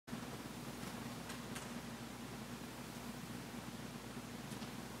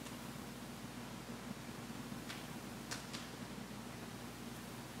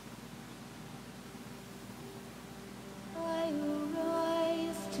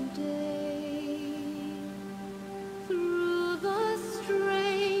today. Through the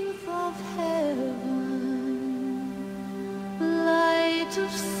strength of heaven, light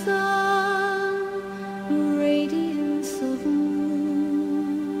of sun, radiance of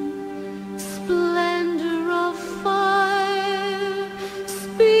moon, splendor of fire,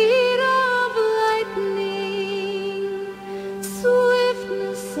 speed of lightning,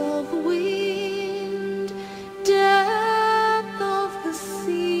 swiftness of wind, depth of the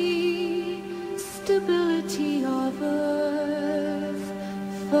sea, stability of earth,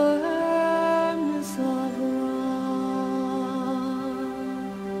 firmness of rock.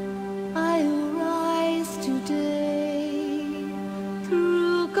 I arise today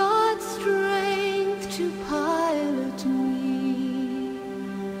through God's strength to pilot me,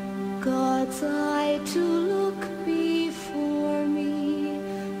 God's eye to look before me,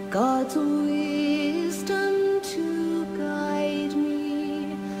 God's wisdom to guide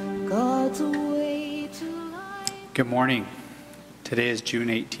me, God's way to life. Good morning. Today is June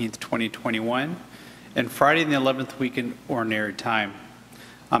 18th, 2021, and Friday in the 11th week in Ordinary Time.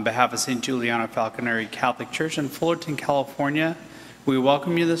 On behalf of St. Juliana Falconary Catholic Church in Fullerton, California, we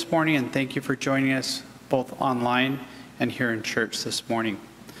welcome you this morning and thank you for joining us both online and here in church this morning.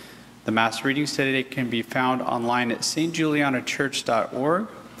 The Mass readings today can be found online at stjulianachurch.org.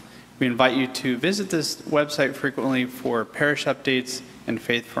 We invite you to visit this website frequently for parish updates and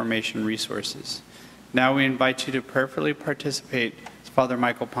faith formation resources. Now we invite you to prayerfully participate as Father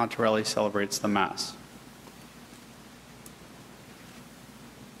Michael Pontarelli celebrates the Mass.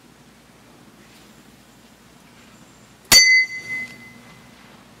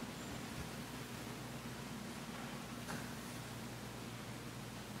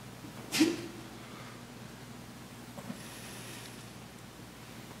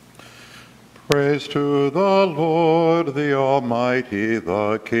 Praise to the Lord, the Almighty,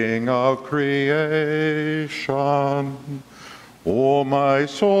 the King of creation. O my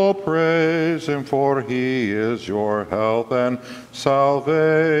soul, praise him, for he is your health and salvation.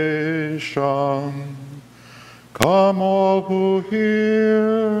 Come all who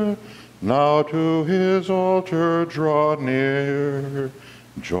hear, now to his altar draw near,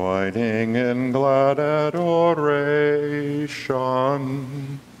 joining in glad adoration.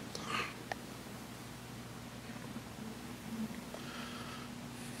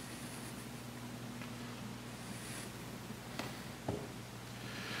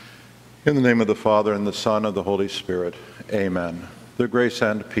 In the name of the Father, and the Son, and the Holy Spirit, amen. The grace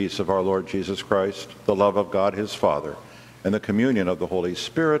and peace of our Lord Jesus Christ, the love of God his Father, and the communion of the Holy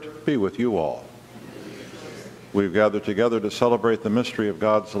Spirit be with you all. We've gathered together to celebrate the mystery of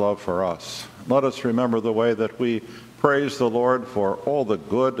God's love for us. Let us remember the way that we praise the Lord for all the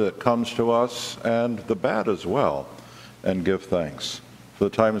good that comes to us and the bad as well, and give thanks for the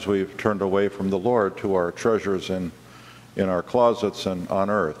times we've turned away from the Lord to our treasures in our closets and on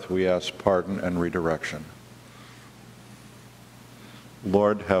earth. We ask pardon and redirection.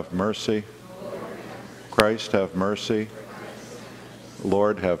 Lord, have mercy. Christ, have mercy.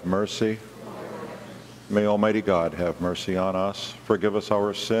 Lord, have mercy. May Almighty God have mercy on us, forgive us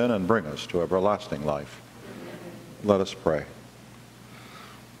our sin, and bring us to everlasting life. Let us pray.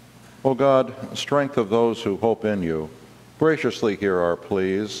 O God, strength of those who hope in you, graciously hear our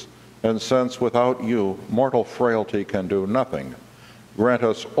pleas, and since without you mortal frailty can do nothing, grant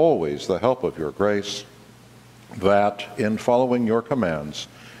us always the help of your grace, that, in following your commands,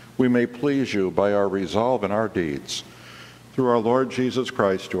 we may please you by our resolve and our deeds. Through our Lord Jesus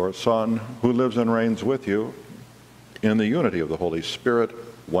Christ, your Son, who lives and reigns with you in the unity of the Holy Spirit,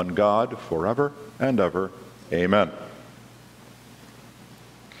 one God, forever and ever. Amen.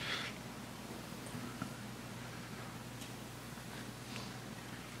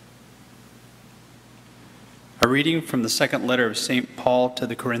 A reading from the second letter of St. Paul to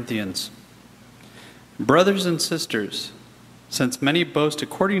the Corinthians. Brothers and sisters, since many boast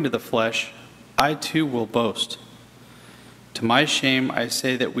according to the flesh, I too will boast. To my shame, I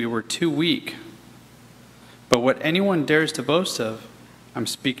say that we were too weak. But what anyone dares to boast of, I'm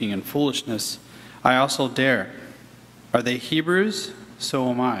speaking in foolishness, I also dare. Are they Hebrews? So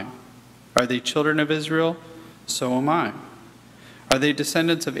am I. Are they children of Israel? So am I. Are they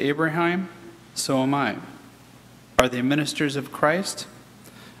descendants of Abraham? So am I. Are they ministers of Christ?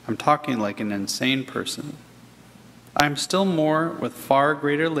 I'm talking like an insane person. I am still more with far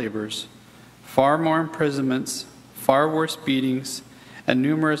greater labors, far more imprisonments, far worse beatings, and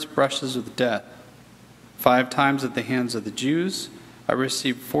numerous brushes with death. 5 times at the hands of the Jews, I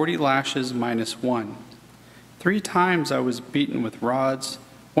received 40 lashes minus 1. 3 times I was beaten with rods.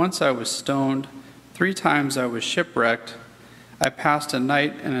 Once I was stoned. 3 times I was shipwrecked. I passed a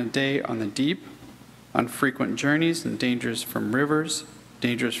night and a day on the deep, on frequent journeys and dangers from rivers,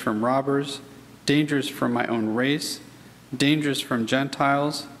 dangers from robbers, dangers from my own race, dangers from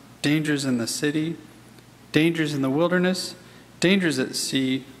Gentiles, dangers in the city, dangers in the wilderness, dangers at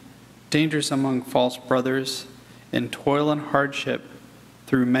sea, dangers among false brothers, in toil and hardship,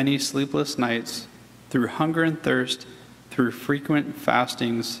 through many sleepless nights, through hunger and thirst, through frequent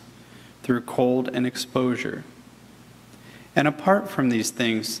fastings, through cold and exposure. And apart from these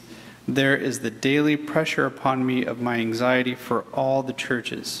things, there is the daily pressure upon me of my anxiety for all the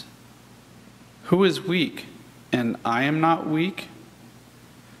churches. Who is weak, and I am not weak?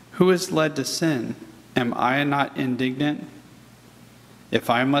 Who is led to sin? Am I not indignant? If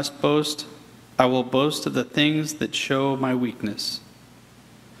I must boast, I will boast of the things that show my weakness.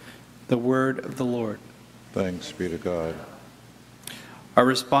 The word of the Lord. Thanks be to God. Our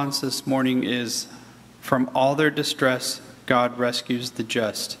response this morning is, from all their distress, God rescues the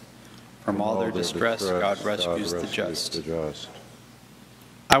just. From all their distress, God rescues the just.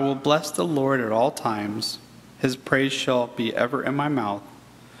 I will bless the Lord at all times. His praise shall be ever in my mouth.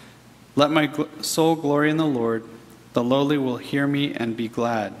 Let my soul glory in the Lord. The lowly will hear me and be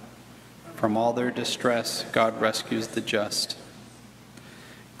glad. From all their distress, God rescues the just.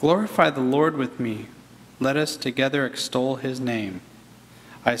 Glorify the Lord with me. Let us together extol his name.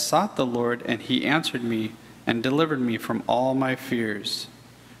 I sought the Lord, and he answered me and delivered me from all my fears.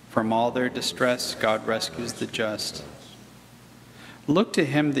 From all their distress, God rescues the just. Look to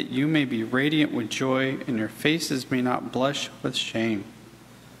him that you may be radiant with joy, and your faces may not blush with shame.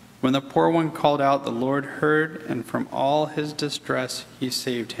 When the poor one called out, the Lord heard, and from all his distress he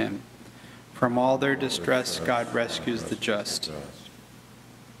saved him. From all their distress, God rescues the just.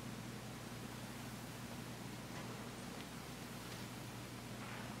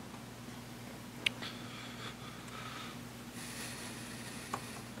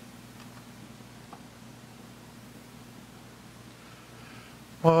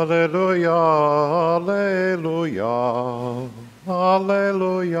 Alleluia, alleluia,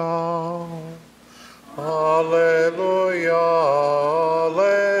 alleluia, alleluia,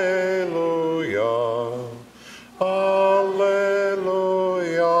 alleluia, alleluia.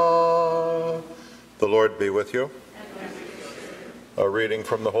 The Lord be with you. A reading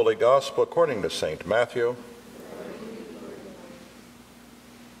from the Holy Gospel according to St. Matthew.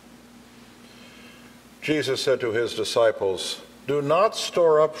 Jesus said to his disciples, "Do not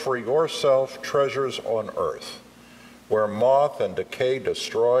store up for yourself treasures on earth, where moth and decay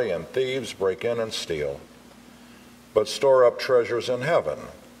destroy and thieves break in and steal. But store up treasures in heaven,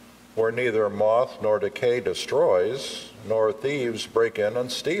 where neither moth nor decay destroys, nor thieves break in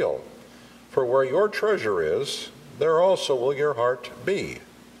and steal. For where your treasure is, there also will your heart be.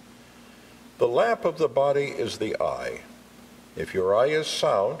 The lamp of the body is the eye. If your eye is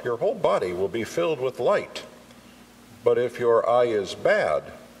sound, your whole body will be filled with light. But if your eye is bad,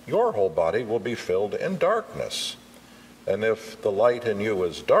 your whole body will be filled in darkness. And if the light in you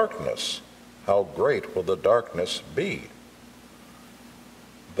is darkness, how great will the darkness be?"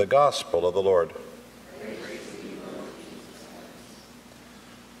 The Gospel of the Lord.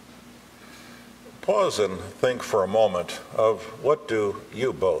 Pause and think for a moment of what do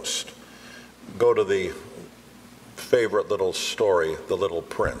you boast. Go to the favorite little story, The Little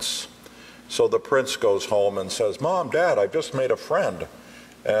Prince. So the prince goes home and says, "Mom, Dad, I've just made a friend."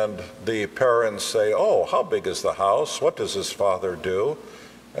 And the parents say, "Oh, how big is the house? What does his father do?"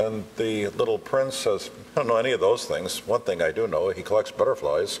 And the little prince says, "I don't know any of those things. One thing I do know, he collects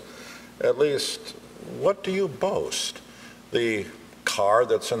butterflies." At least, what do you boast? The car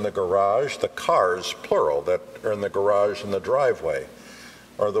that's in the garage, the cars, plural, that are in the garage and the driveway,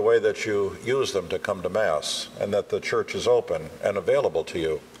 or the way that you use them to come to Mass, and that the church is open and available to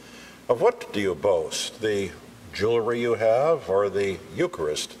you. Of what do you boast? The jewelry you have, or the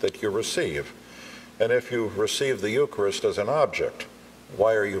Eucharist that you receive? And if you receive the Eucharist as an object,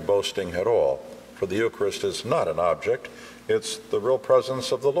 why are you boasting at all? For the Eucharist is not an object, it's the real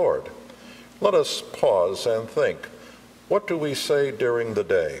presence of the Lord. Let us pause and think. What do we say during the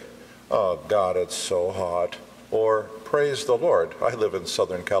day? "Oh, God, it's so hot." Or, "Praise the Lord, I live in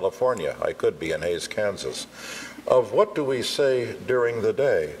Southern California. I could be in Hays, Kansas." Of what do we say during the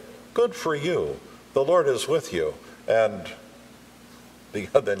day? "Good for you. The Lord is with you." And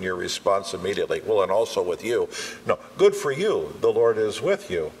then your response immediately, "Well, and also with you." No, good for you. The Lord is with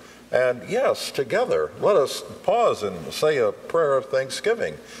you. And yes, together, let us pause and say a prayer of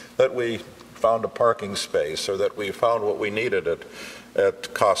thanksgiving that we found a parking space, or that we found what we needed at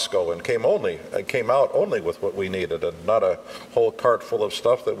Costco and came out only with what we needed, and not a whole cart full of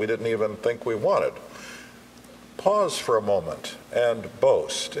stuff that we didn't even think we wanted. Pause for a moment and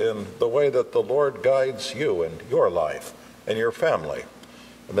boast in the way that the Lord guides you in your life and your family.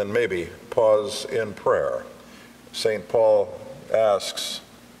 And then maybe pause in prayer. St. Paul asks,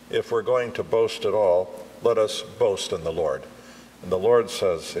 if we're going to boast at all, let us boast in the Lord. And the Lord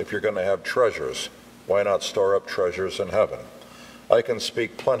says, if you're going to have treasures, why not store up treasures in heaven? I can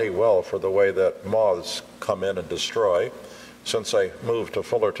speak plenty well for the way that moths come in and destroy. Since I moved to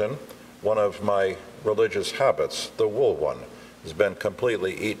Fullerton, one of my religious habits, the wool one, has been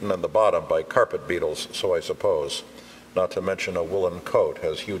completely eaten in the bottom by carpet beetles, so I suppose. Not to mention a woolen coat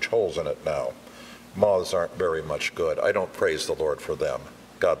has huge holes in it now. Moths aren't very much good. I don't praise the Lord for them.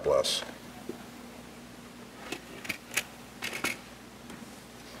 God bless.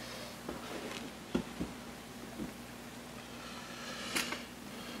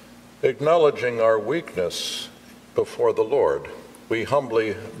 Acknowledging our weakness before the Lord, we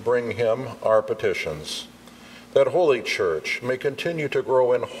humbly bring him our petitions, that Holy Church may continue to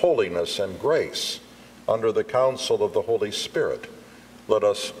grow in holiness and grace under the counsel of the Holy Spirit. Let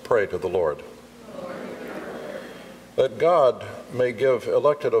us pray to the Lord. That God may give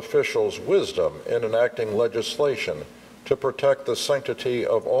elected officials wisdom in enacting legislation to protect the sanctity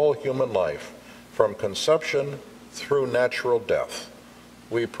of all human life from conception through natural death.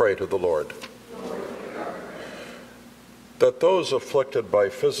 We pray to the Lord. That those afflicted by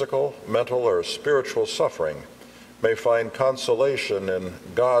physical, mental, or spiritual suffering may find consolation in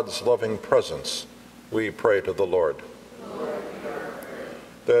God's loving presence. We pray to the Lord.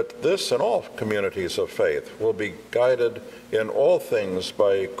 That this and all communities of faith will be guided in all things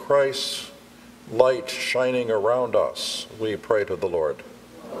by Christ's light shining around us. We pray to the Lord.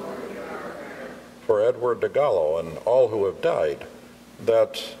 For Edward de Gallo and all who have died,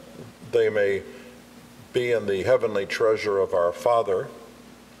 that they may be in the heavenly treasure of our Father.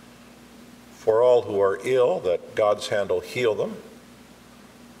 For all who are ill, that God's hand will heal them.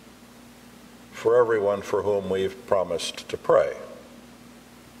 For everyone for whom we've promised to pray,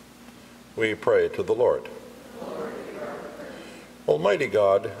 we pray to the Lord. Almighty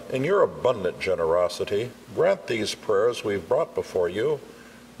God, in your abundant generosity, grant these prayers we've brought before you.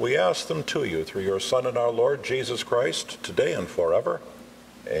 We ask them to you through your Son and our Lord Jesus Christ, today and forever.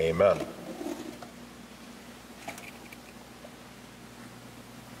 Amen.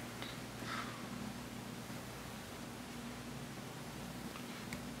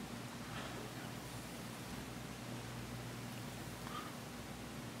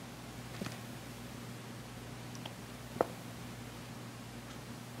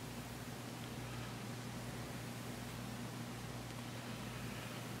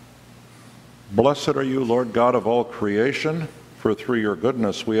 Blessed are you, Lord God of all creation, for through your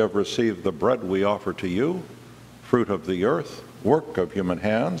goodness we have received the bread we offer to you, fruit of the earth, work of human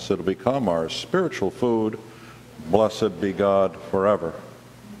hands. It'll become our spiritual food. Blessed be God forever.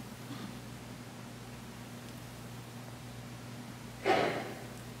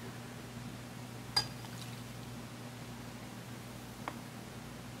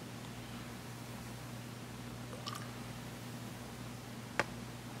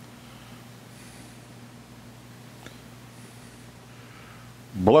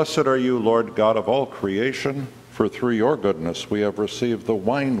 Blessed are you, Lord God of all creation, for through your goodness we have received the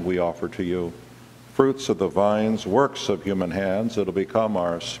wine we offer to you, fruits of the vines, works of human hands. It'll become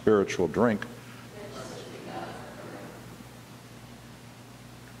our spiritual drink.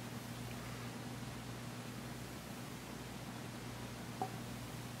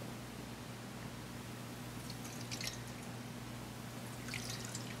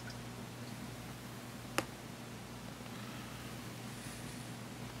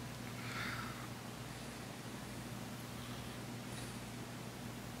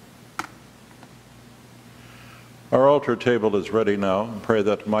 Our altar table is ready now. Pray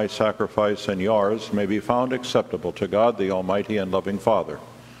that my sacrifice and yours may be found acceptable to God, the Almighty and loving Father.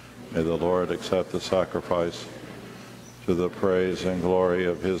 May the Lord accept the sacrifice to the praise and glory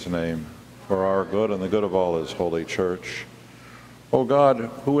of his name, for our good and the good of all his holy church. O God,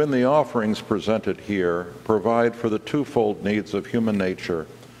 who in the offerings presented here provide for the twofold needs of human nature,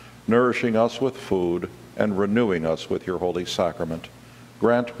 nourishing us with food and renewing us with your holy sacrament,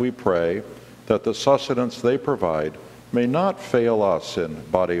 grant, we pray, that the sustenance they provide may not fail us in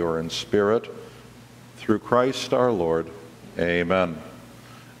body or in spirit. Through Christ our Lord. Amen.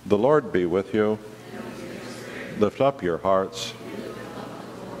 The Lord be with you. Lift up your hearts.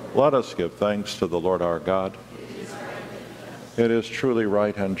 Let us give thanks to the Lord our God. It is truly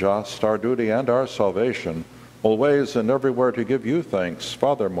right and just, our duty and our salvation, always and everywhere to give you thanks,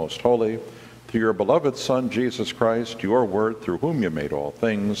 Father most holy, through your beloved Son, Jesus Christ, your word, through whom you made all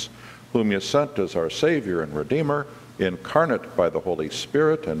things, whom you sent as our Savior and Redeemer, incarnate by the Holy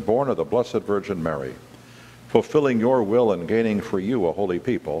Spirit and born of the Blessed Virgin Mary. Fulfilling your will and gaining for you a holy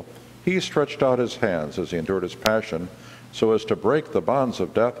people, he stretched out his hands as he endured his passion, so as to break the bonds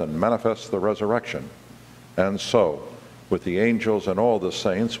of death and manifest the resurrection. And so, with the angels and all the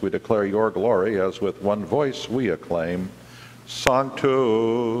saints, we declare your glory, as with one voice we acclaim,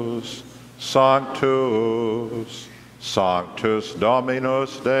 Sanctus, Sanctus, Sanctus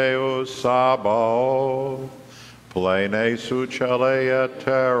Dominus Deus Sabaoth, plene sucelle et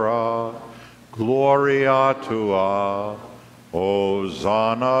terra, gloria tua,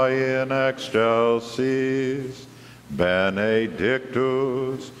 Hosanna in excelsis, benedictus,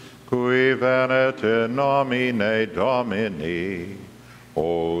 qui venet in nomine Domini,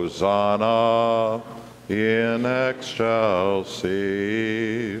 Hosanna in excelsis.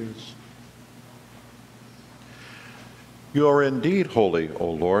 You are indeed holy,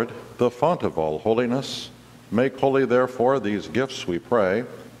 O Lord, the fount of all holiness. Make holy, therefore, these gifts, we pray,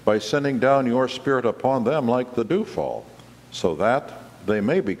 by sending down your Spirit upon them like the dewfall, so that they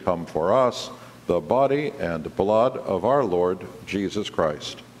may become for us the body and blood of our Lord Jesus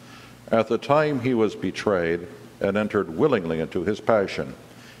Christ. At the time he was betrayed and entered willingly into his passion,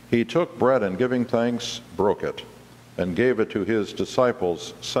 he took bread and giving thanks, broke it, and gave it to his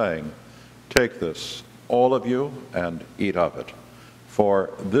disciples, saying, Take this, all of you, and eat of it,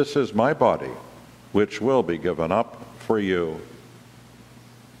 for this is my body, which will be given up for you.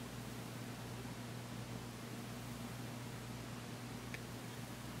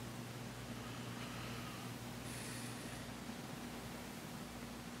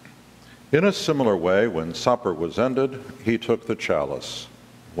 In a similar way, when supper was ended, he took the chalice.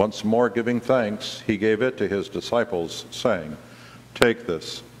 Once more giving thanks, he gave it to his disciples, saying, Take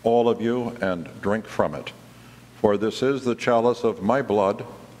this, all of you, and drink from it. For this is the chalice of my blood,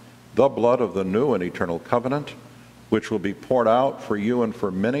 the blood of the new and eternal covenant, which will be poured out for you and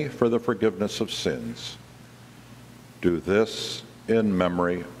for many for the forgiveness of sins. Do this in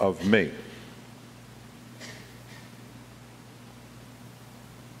memory of me.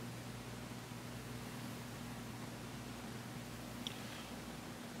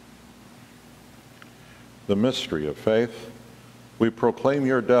 The mystery of faith. We proclaim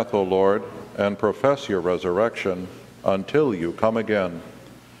your death, O Lord, and profess your resurrection until you come again.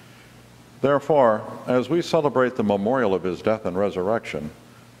 Therefore, as we celebrate the memorial of his death and resurrection,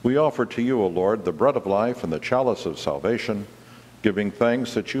 we offer to you, O Lord, the bread of life and the chalice of salvation, giving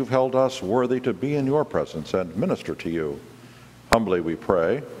thanks that you've held us worthy to be in your presence and minister to you. Humbly we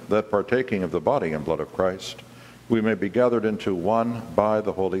pray that, partaking of the body and blood of Christ, we may be gathered into one by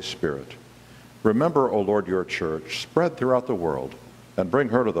the Holy Spirit. Remember, O Lord, your church, spread throughout the world, and bring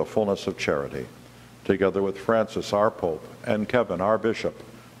her to the fullness of charity, together with Francis, our Pope, and Kevin, our Bishop,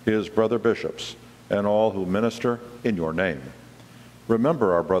 his brother bishops, and all who minister in your name.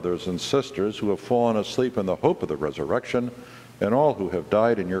 Remember our brothers and sisters who have fallen asleep in the hope of the resurrection, and all who have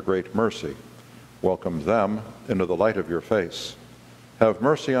died in your great mercy. Welcome them into the light of your face. Have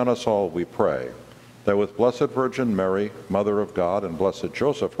mercy on us all, we pray, that with Blessed Virgin Mary, Mother of God, and Blessed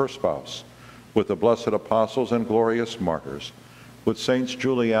Joseph, her spouse, with the blessed apostles and glorious martyrs, with Saints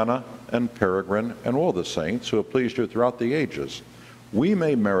Juliana and Peregrine and all the saints who have pleased you throughout the ages, we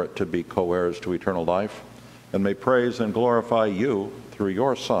may merit to be co-heirs to eternal life and may praise and glorify you through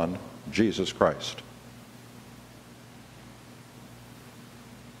your Son, Jesus Christ.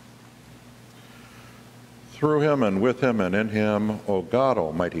 Through him and with him and in him, O God,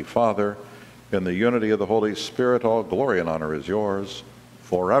 Almighty Father, in the unity of the Holy Spirit, all glory and honor is yours,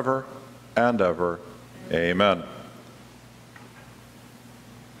 forever and ever. Amen.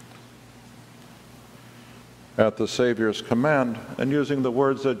 At the Savior's command, and using the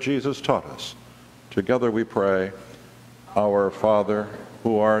words that Jesus taught us, together we pray, Our Father,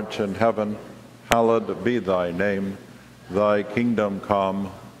 who art in heaven, hallowed be thy name. Thy kingdom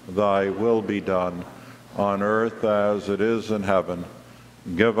come, thy will be done, on earth as it is in heaven.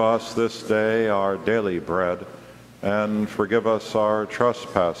 Give us this day our daily bread, and forgive us our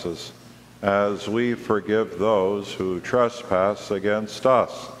trespasses, as we forgive those who trespass against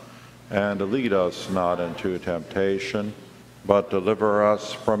us. And lead us not into temptation, but deliver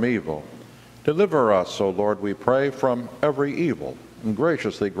us from evil. Deliver us, O Lord, we pray, from every evil, and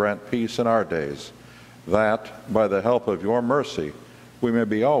graciously grant peace in our days, that, by the help of your mercy, we may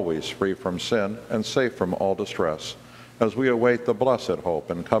be always free from sin and safe from all distress, as we await the blessed hope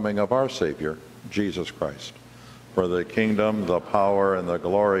and coming of our Savior, Jesus Christ. For the kingdom, the power, and the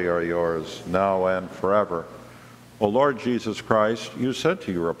glory are yours, now and forever. O Lord Jesus Christ, you said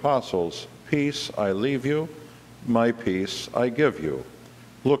to your apostles, Peace I leave you, my peace I give you.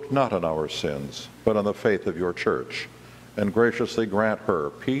 Look not on our sins, but on the faith of your church, and graciously grant her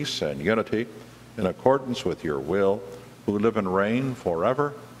peace and unity in accordance with your will, who live and reign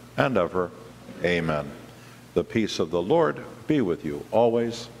forever and ever. Amen. The peace of the Lord be with you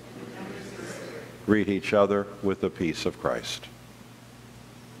always. Greet each other with the peace of Christ.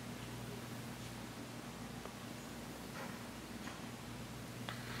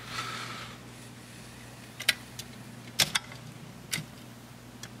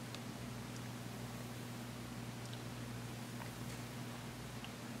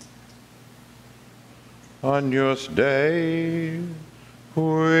 Agnus Dei,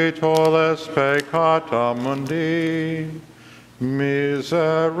 qui tolles peccata mundi,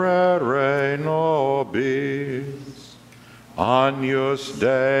 miserere nobis. Agnus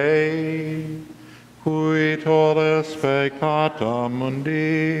Dei, qui tolles peccata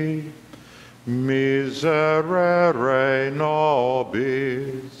mundi, miserere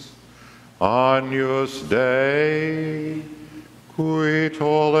nobis. Agnus Dei, qui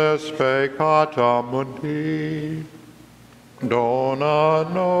tolles peccata mundi, dona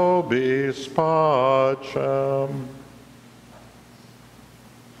nobis pacem.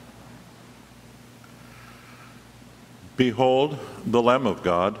 Behold the Lamb of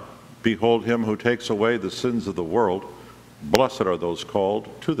God. Behold him who takes away the sins of the world. Blessed are those called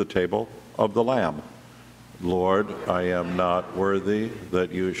to the table of the Lamb. Lord, I am not worthy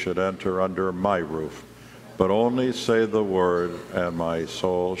that you should enter under my roof, but only say the word, and my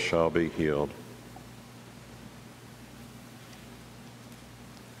soul shall be healed.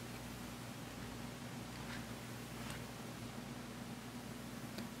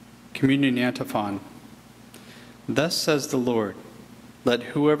 Communion Antiphon. Thus says the Lord, let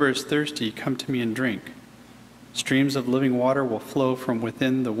whoever is thirsty come to me and drink. Streams of living water will flow from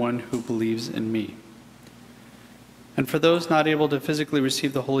within the one who believes in me. And for those not able to physically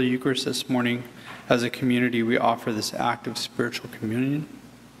receive the Holy Eucharist this morning, as a community, we offer this act of spiritual communion.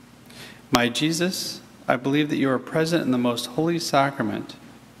 My Jesus, I believe that you are present in the most holy sacrament.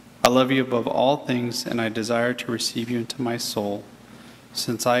 I love you above all things, and I desire to receive you into my soul.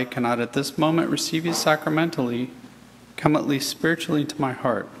 Since I cannot at this moment receive you sacramentally, come at least spiritually into my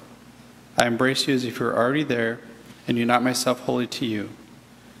heart. I embrace you as if you were already there, and unite myself wholly to you.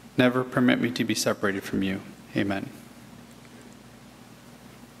 Never permit me to be separated from you. Amen.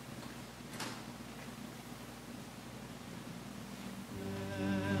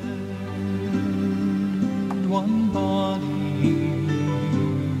 One body,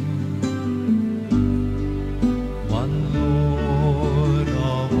 one Lord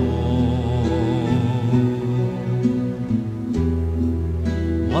of all,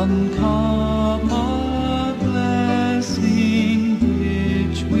 one cup of blessing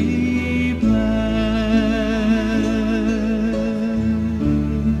which we bless,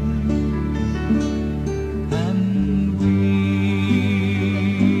 and we,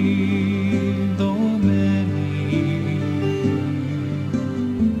 though many,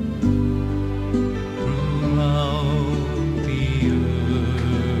 throughout the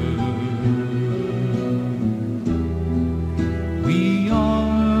earth, we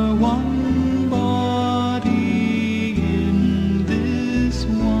are one body in this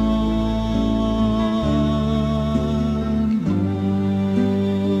one Lord.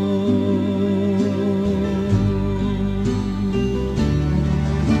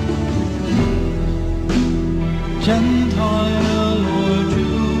 Gentile or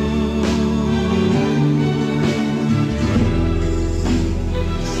Jew,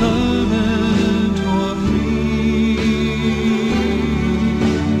 servant or free,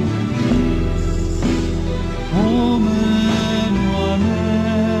 woman or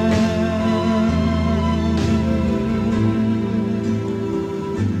man,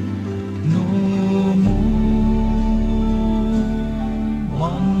 no more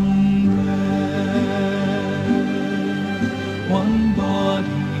one bread, one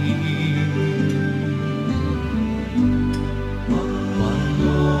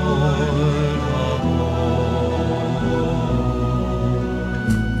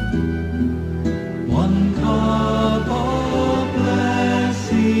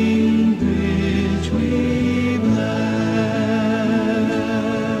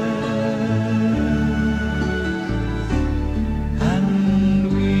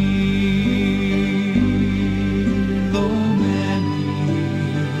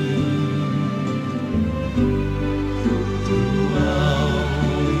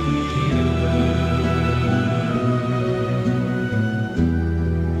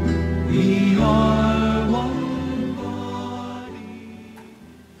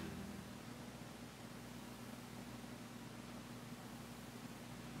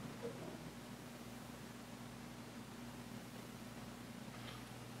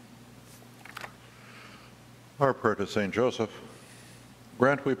Our prayer to St. Joseph.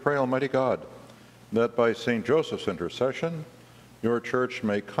 Grant, we pray, Almighty God, that by St. Joseph's intercession, your church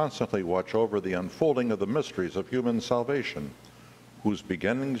may constantly watch over the unfolding of the mysteries of human salvation, whose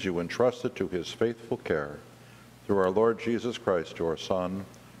beginnings you entrusted to his faithful care. Through our Lord Jesus Christ, your Son,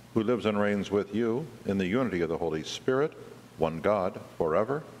 who lives and reigns with you in the unity of the Holy Spirit, one God,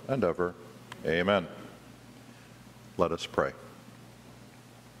 forever and ever. Amen. Let us pray.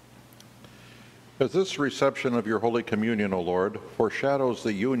 As this reception of your Holy Communion, O Lord, foreshadows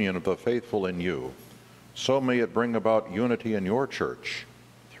the union of the faithful in you, so may it bring about unity in your church.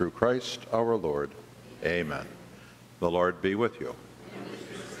 Through Christ our Lord. Amen. The Lord be with you.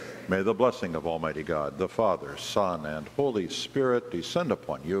 May the blessing of Almighty God, the Father, Son, and Holy Spirit descend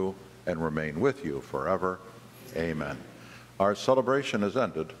upon you and remain with you forever. Amen. Our celebration is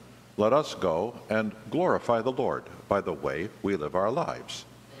ended. Let us go and glorify the Lord by the way we live our lives.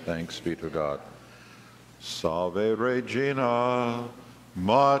 Thanks be to God. Salve Regina,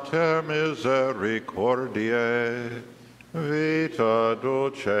 Mater Misericordiae, vita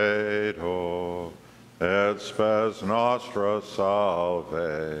dulcedo, et spes nostra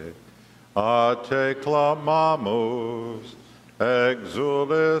salve. A te clamamus,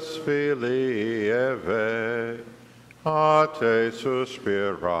 exulis filii Eve, a te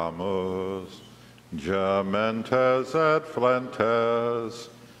suspiramus, gementes et flentes,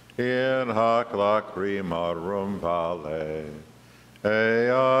 in hac lacrimarum vale.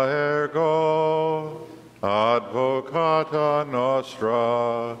 Ea ergo, advocata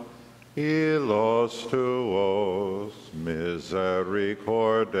nostra, illos tuos,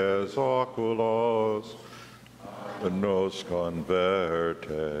 misericordes oculos, nos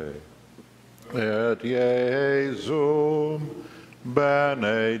converte. Et Iesum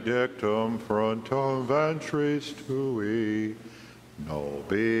benedictum fructum ventris tui,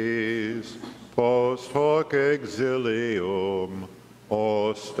 nobis post hoc exilium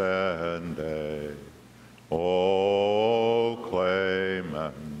ostende. O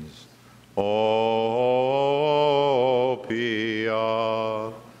clemens, O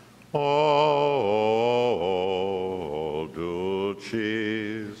pia, O